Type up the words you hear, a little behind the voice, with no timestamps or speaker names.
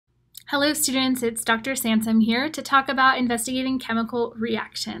Hello students, it's Dr. Sansom here to talk about investigating chemical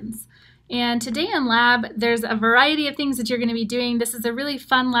reactions. And today in lab, there's a variety of things that you're going to be doing. This is a really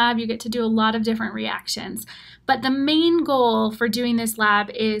fun lab. You get to do a lot of different reactions. But the main goal for doing this lab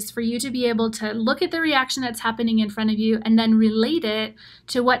is for you to be able to look at the reaction that's happening in front of you and then relate it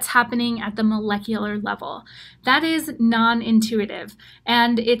to what's happening at the molecular level. That is non-intuitive.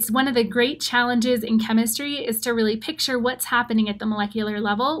 And it's one of the great challenges in chemistry is to really picture what's happening at the molecular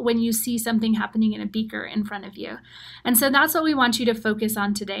level when you see something happening in a beaker in front of you. And so that's what we want you to focus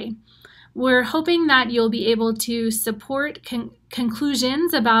on today. We're hoping that you'll be able to support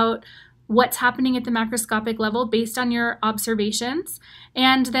conclusions about what's happening at the macroscopic level based on your observations,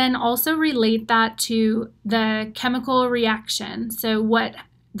 and then also relate that to the chemical reaction. So what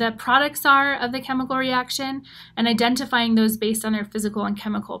the products are of the chemical reaction and identifying those based on their physical and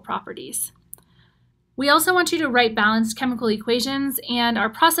chemical properties. We also want you to write balanced chemical equations, and our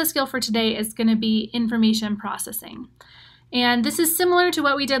process skill for today is going to be information processing. And this is similar to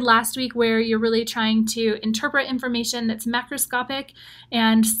what we did last week, where you're really trying to interpret information that's macroscopic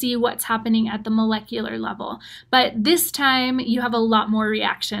and see what's happening at the molecular level. But this time you have a lot more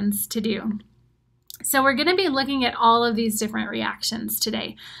reactions to do. So we're going to be looking at all of these different reactions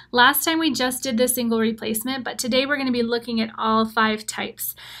today. Last time we just did the single replacement, but today we're going to be looking at all 5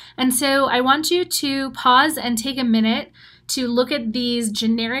 types. And so I want you to pause and take a minute to look at these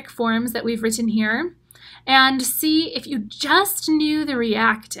generic forms that we've written here and see if you just knew the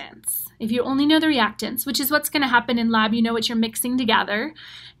reactants. If you only know the reactants, which is what's going to happen in lab, you know what you're mixing together.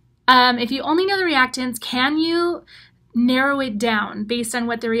 If you only know the reactants, can you narrow it down based on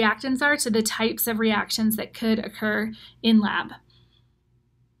what the reactants are to the types of reactions that could occur in lab?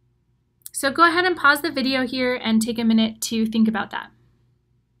 So go ahead and pause the video here and take a minute to think about that.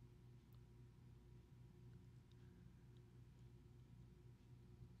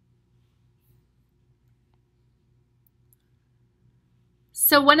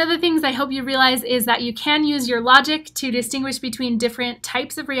 So one of the things I hope you realize is that you can use your logic to distinguish between different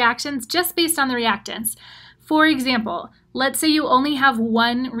types of reactions just based on the reactants. For example, let's say you only have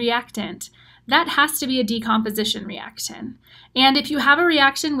one reactant. That has to be a decomposition reaction. And if you have a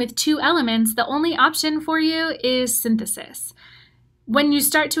reaction with 2 elements, the only option for you is synthesis. When you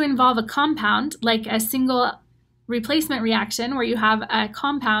start to involve a compound, like a single replacement reaction where you have a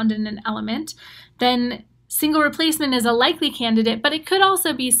compound and an element, then single replacement is a likely candidate, but it could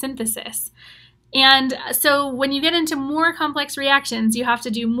also be synthesis. And so when you get into more complex reactions, you have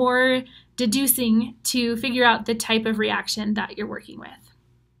to do more deducing to figure out the type of reaction that you're working with.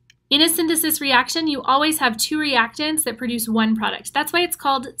 In a synthesis reaction, you always have 2 reactants that produce one product. That's why it's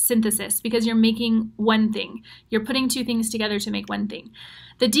called synthesis, because you're making one thing. You're putting 2 things together to make one thing.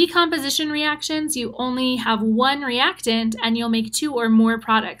 The decomposition reactions, you only have one reactant and you'll make 2 or more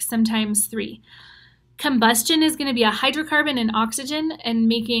products, sometimes 3. Combustion is going to be a hydrocarbon and oxygen and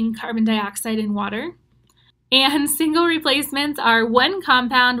making carbon dioxide and water. And single replacements are one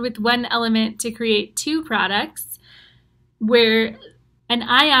compound with one element to create 2 products, where an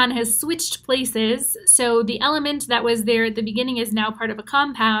ion has switched places. So the element that was there at the beginning is now part of a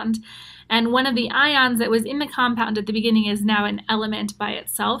compound, and one of the ions that was in the compound at the beginning is now an element by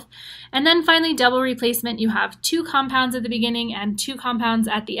itself. And then finally, double replacement, you have 2 compounds at the beginning and 2 compounds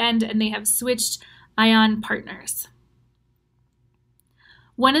at the end, and they have switched ion partners.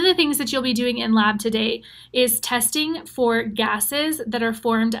 One of the things that you'll be doing in lab today is testing for gases that are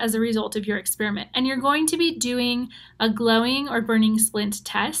formed as a result of your experiment. And you're going to be doing a glowing or burning splint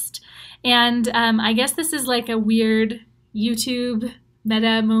test. And I guess this is like a weird YouTube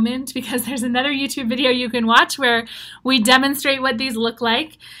meta moment, because there's another YouTube video you can watch where we demonstrate what these look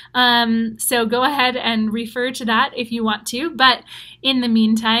like. So go ahead and refer to that if you want to. But in the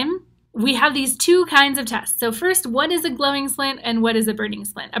meantime, we have these 2 kinds of tests. So first, what is a glowing splint and what is a burning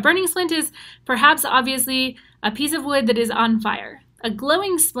splint? A burning splint is perhaps obviously a piece of wood that is on fire. A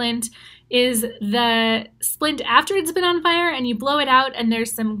glowing splint is the splint after it's been on fire and you blow it out and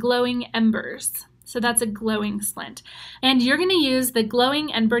there's some glowing embers. So that's a glowing splint. And you're going to use the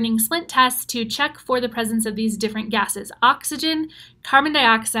glowing and burning splint tests to check for the presence of these different gases: oxygen, carbon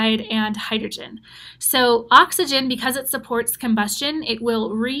dioxide, and hydrogen. So oxygen, because it supports combustion, it will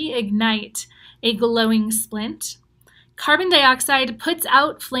reignite a glowing splint. Carbon dioxide puts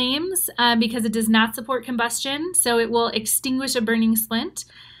out flames because it does not support combustion, so it will extinguish a burning splint.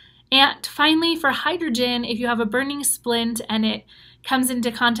 And finally, for hydrogen, if you have a burning splint and it comes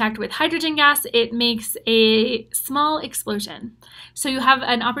into contact with hydrogen gas, it makes a small explosion. So you have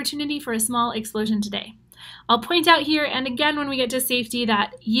an opportunity for a small explosion today. I'll point out here and again when we get to safety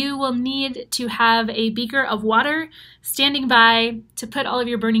that you will need to have a beaker of water standing by to put all of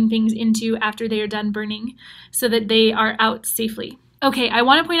your burning things into after they are done burning so that they are out safely. Okay, I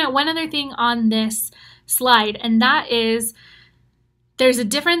want to point out one other thing on this slide, and that is there's a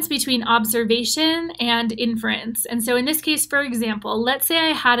difference between observation and inference. And so in this case, for example, let's say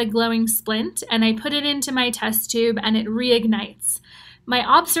I had a glowing splint and I put it into my test tube and it reignites. My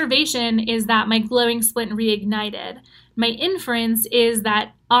observation is that my glowing splint reignited. My inference is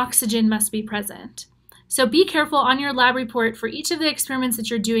that oxygen must be present. So be careful on your lab report for each of the experiments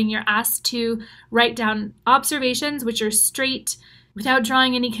that you're doing. You're asked to write down observations, which are straight, without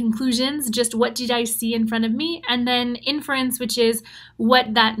drawing any conclusions, just what did I see in front of me, and then inference, which is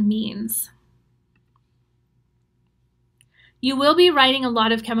what that means. You will be writing a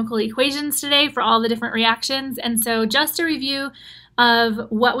lot of chemical equations today for all the different reactions, and so just a review of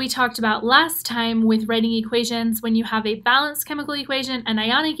what we talked about last time with writing equations when you have a balanced chemical equation, an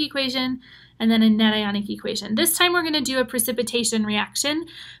ionic equation, and then a net ionic equation. This time we're going to do a precipitation reaction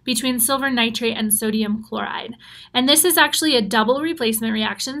between silver nitrate and sodium chloride. And this is actually a double replacement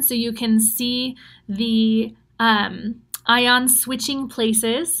reaction, so you can see the ions switching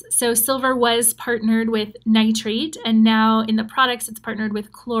places. So silver was partnered with nitrate, and now in the products it's partnered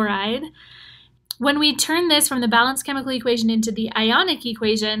with chloride. When we turn this from the balanced chemical equation into the ionic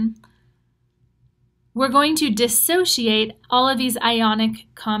equation, we're going to dissociate all of these ionic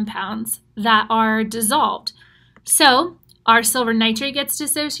compounds that are dissolved. So our silver nitrate gets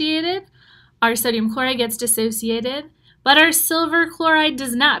dissociated, our sodium chloride gets dissociated, but our silver chloride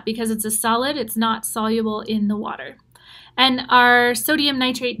does not because it's a solid, it's not soluble in the water. And our sodium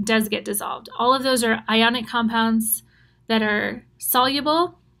nitrate does get dissolved. All of those are ionic compounds that are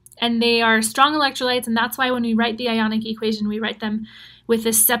soluble, and they are strong electrolytes, and that's why when we write the ionic equation, we write them with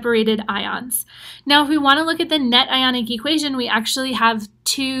the separated ions. Now, if we want to look at the net ionic equation, we actually have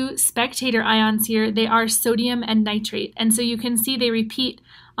two spectator ions here. They are sodium and nitrate, and so you can see they repeat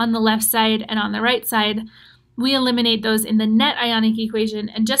on the left side and on the right side. We eliminate those in the net ionic equation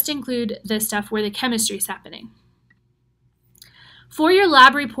and just include the stuff where the chemistry is happening. For your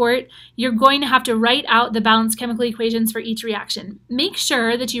lab report, you're going to have to write out the balanced chemical equations for each reaction. Make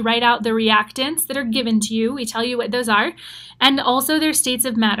sure that you write out the reactants that are given to you. We tell you what those are, and also their states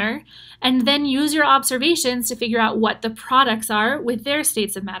of matter, and then use your observations to figure out what the products are with their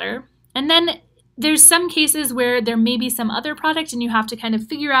states of matter. And then there's some cases where there may be some other product and you have to kind of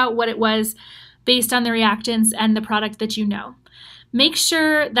figure out what it was based on the reactants and the product that you know. Make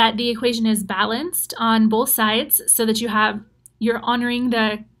sure that the equation is balanced on both sides so that you're honoring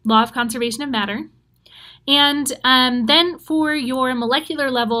the law of conservation of matter. And then for your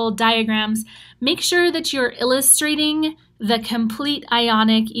molecular level diagrams, make sure that you're illustrating the complete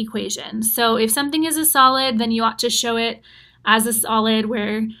ionic equation. So if something is a solid, then you ought to show it as a solid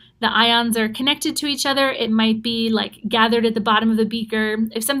where the ions are connected to each other. It might be like gathered at the bottom of the beaker.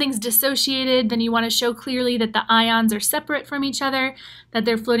 If something's dissociated, then you want to show clearly that the ions are separate from each other, that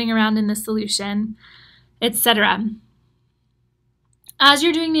they're floating around in the solution, etc. As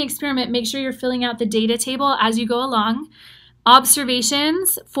you're doing the experiment, make sure you're filling out the data table as you go along.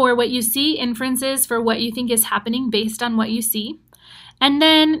 Observations for what you see, inferences for what you think is happening based on what you see. And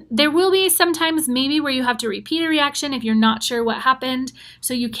then there will be sometimes maybe where you have to repeat a reaction if you're not sure what happened.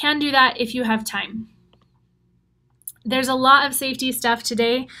 So you can do that if you have time. There's a lot of safety stuff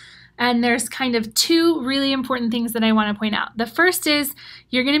today, and there's kind of two really important things that I want to point out. The first is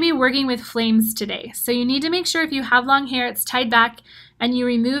you're going to be working with flames today. So you need to make sure if you have long hair, it's tied back, and you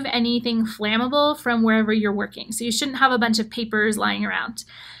remove anything flammable from wherever you're working. So you shouldn't have a bunch of papers lying around.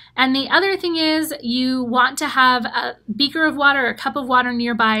 And the other thing is you want to have a beaker of water or a cup of water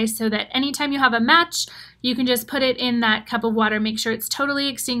nearby so that anytime you have a match, you can just put it in that cup of water. Make sure it's totally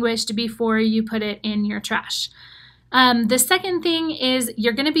extinguished before you put it in your trash. The second thing is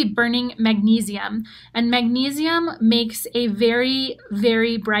you're going to be burning magnesium, and magnesium makes a very,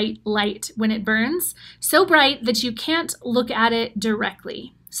 very bright light when it burns, so bright that you can't look at it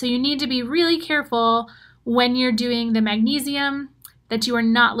directly. So you need to be really careful when you're doing the magnesium that you are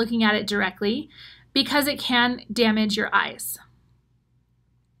not looking at it directly because it can damage your eyes.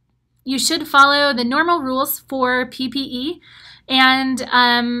 You should follow the normal rules for PPE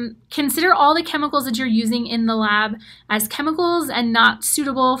and consider all the chemicals that you're using in the lab as chemicals and not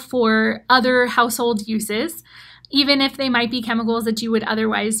suitable for other household uses, even if they might be chemicals that you would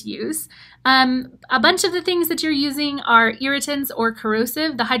otherwise use. A bunch of the things that you're using are irritants or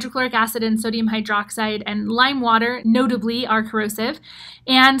corrosive. The hydrochloric acid and sodium hydroxide and lime water notably are corrosive.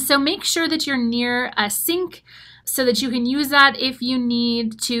 And so make sure that you're near a sink so that you can use that if you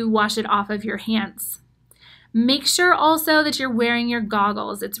need to wash it off of your hands. Make sure also that you're wearing your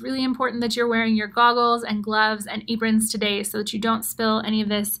goggles. It's really important that you're wearing your goggles and gloves and aprons today so that you don't spill any of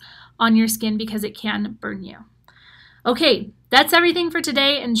this on your skin because it can burn you. Okay, that's everything for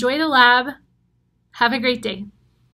today. Enjoy the lab. Have a great day.